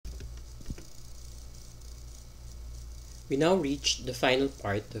We now reach the final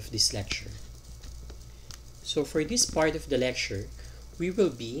part of this lecture. So for this part of the lecture, we will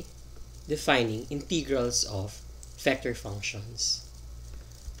be defining integrals of vector functions.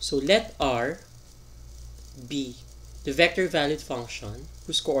 So let R be the vector valued function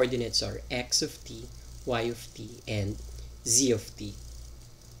whose coordinates are x of t, y of t, and z of t.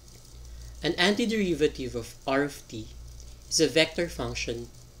 An antiderivative of r of t is a vector function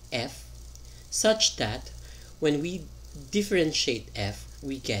f such that when we differentiate f,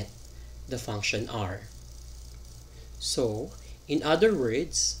 we get the function r. So, in other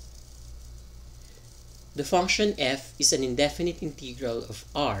words, the function f is an indefinite integral of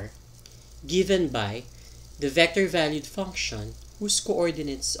r given by the vector valued function whose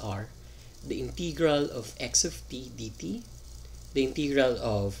coordinates are the integral of x of t dt, the integral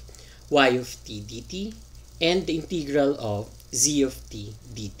of y of t dt, and the integral of z of t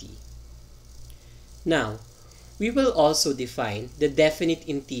dt. Now, we will also define the definite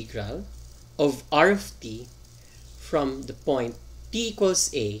integral of r of t from the point t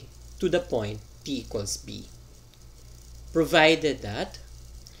equals a to the point t equals b, provided that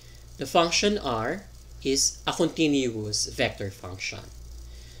the function r is a continuous vector function.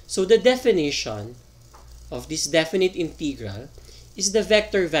 So the definition of this definite integral is the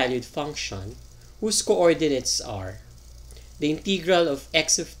vector valued function whose coordinates are the integral of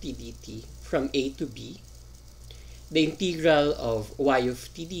x of t dt from a to b, the integral of y of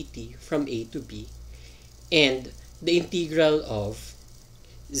t dt from a to b, and the integral of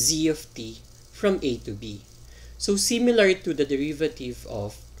z of t from a to b. So similar to the derivative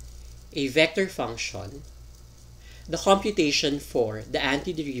of a vector function, the computation for the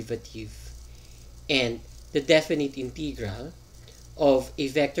antiderivative and the definite integral of a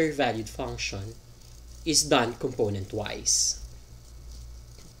vector valued function is done component-wise.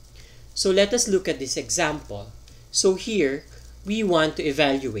 So let us look at this example. So here, we want to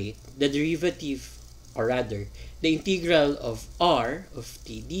evaluate the derivative, or rather, the integral of r of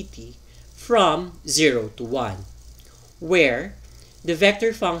t dt from 0 to 1, where the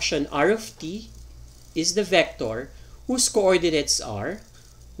vector function r of t is the vector whose coordinates are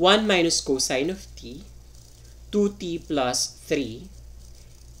 1 minus cosine of t, 2t plus 3,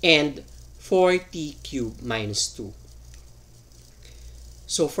 and 4t cubed minus 2.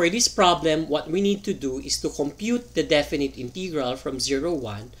 So for this problem, what we need to do is to compute the definite integral from 0,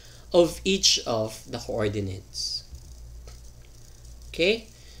 1 of each of the coordinates. Okay,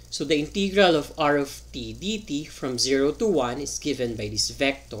 so the integral of r of t dt from 0 to 1 is given by this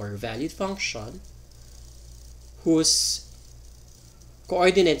vector valued function whose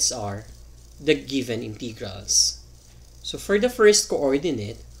coordinates are the given integrals. So for the first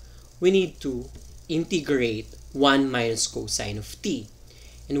coordinate, we need to integrate 1 minus cosine of t.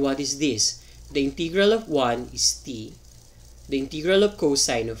 And what is this? The integral of 1 is t. The integral of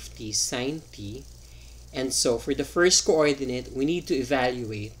cosine of t is sine t. And so for the first coordinate, we need to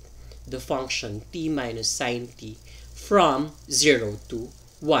evaluate the function t minus sine t from 0 to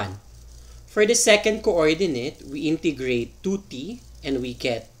 1. For the second coordinate, we integrate 2t and we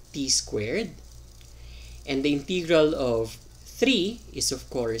get t squared. And the integral of 3 is of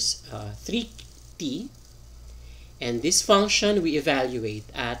course 3t. And this function we evaluate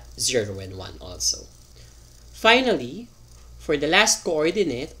at 0 and 1 also. Finally, for the last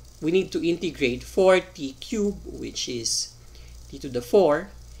coordinate, we need to integrate 4t cubed, which is t to the 4,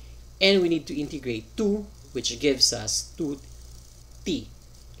 and we need to integrate 2, which gives us 2t.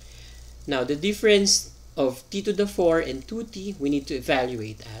 Now, the difference of t to the 4 and 2t, we need to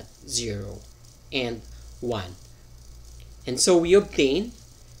evaluate at 0 and 1. And so we obtain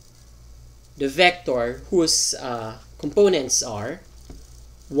the vector whose components are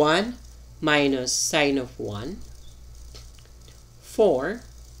 1 minus sine of 1, 4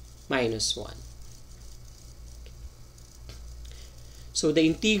 minus 1. So the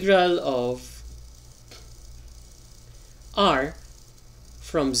integral of r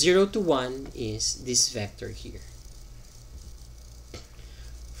from 0 to 1 is this vector here.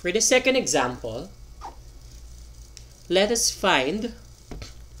 For the second example, let us find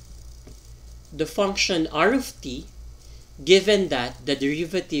the function r of t given that the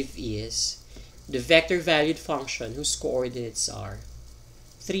derivative is the vector valued function whose coordinates are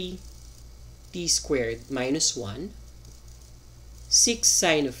 3t squared minus 1, 6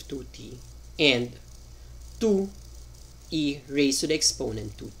 sine of 2t, and 2e raised to the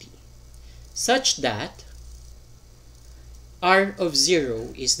exponent 2t, such that r of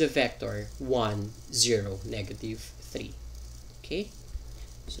 0 is the vector 1, 0, negative 3. Okay,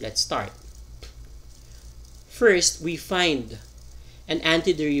 so let's start. First, we find an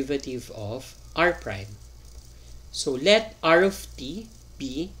antiderivative of r prime. So let r of t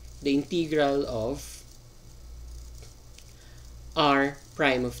be the integral of r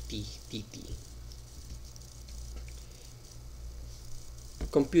prime of t dt.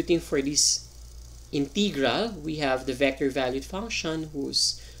 Computing for this integral, we have the vector valued function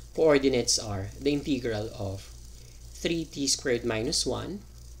whose coordinates are the integral of 3t squared minus 1,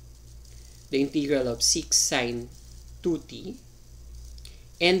 the integral of 6 sine 2t,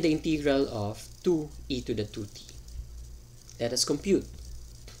 and the integral of 2e to the 2t. Let us compute.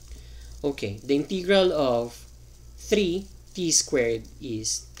 Okay, the integral of 3t squared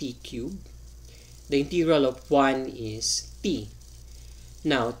is t cubed. The integral of 1 is t.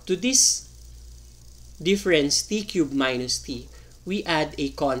 Now, to this difference t cubed minus t, we add a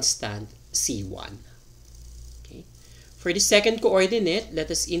constant c1. Okay. For the second coordinate,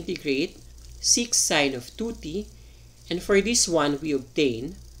 let us integrate 6 sine of 2t, and for this one, we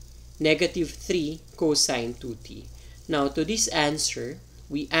obtain negative 3 cosine 2t. Now, to this answer,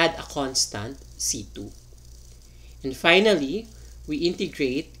 we add a constant c2. And finally, we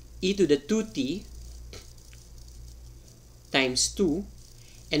integrate e to the 2t times 2,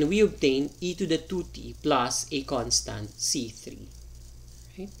 and we obtain e to the 2t plus a constant c3.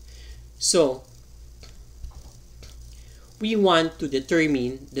 Right? So, we want to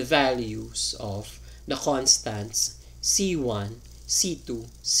determine the values of the constants c1, c2,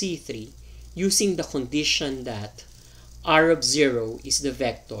 c3 using the condition that r of 0 is the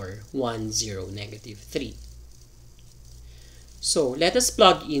vector 1, 0, negative 3. So, let us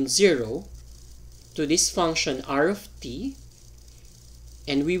plug in 0 to this function r of t,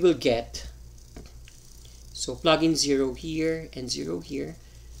 and we will get, so plug in 0 here and 0 here.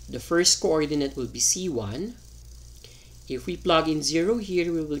 The first coordinate will be c1. If we plug in 0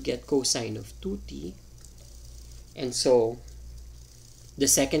 here, we will get cosine of 2t. And so, the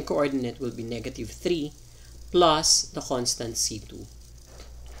second coordinate will be negative 3 plus the constant c2.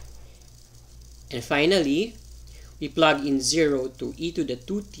 And finally, we plug in 0 to e to the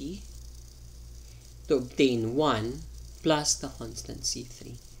 2t to obtain 1 plus the constant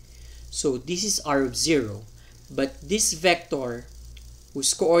c3. So this is r of 0, but this vector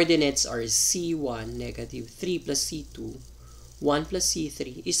whose coordinates are c1, negative 3 plus c2, 1 plus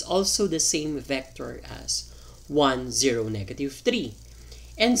c3 is also the same vector as 1, 0, negative 3.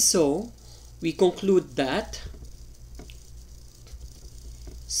 And so, we conclude that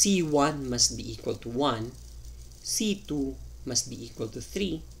c1 must be equal to 1, c2 must be equal to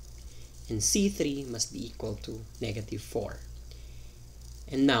 3, and c3 must be equal to negative 4.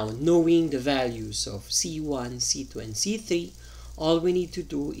 And now, knowing the values of c1, c2, and c3, all we need to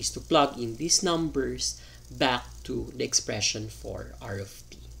do is to plug in these numbers back to the expression for r of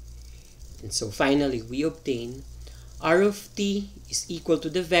t. And so finally, we obtain r of t is equal to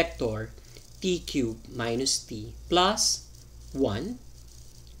the vector t cubed minus t plus 1,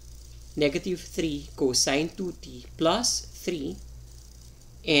 negative 3 cosine 2t plus 3,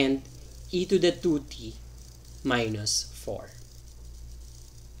 and e to the 2t minus 4.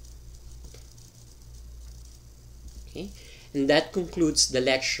 Okay, and that concludes the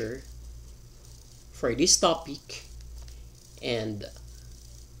lecture for this topic, and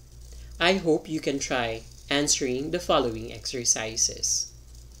I hope you can try answering the following exercises.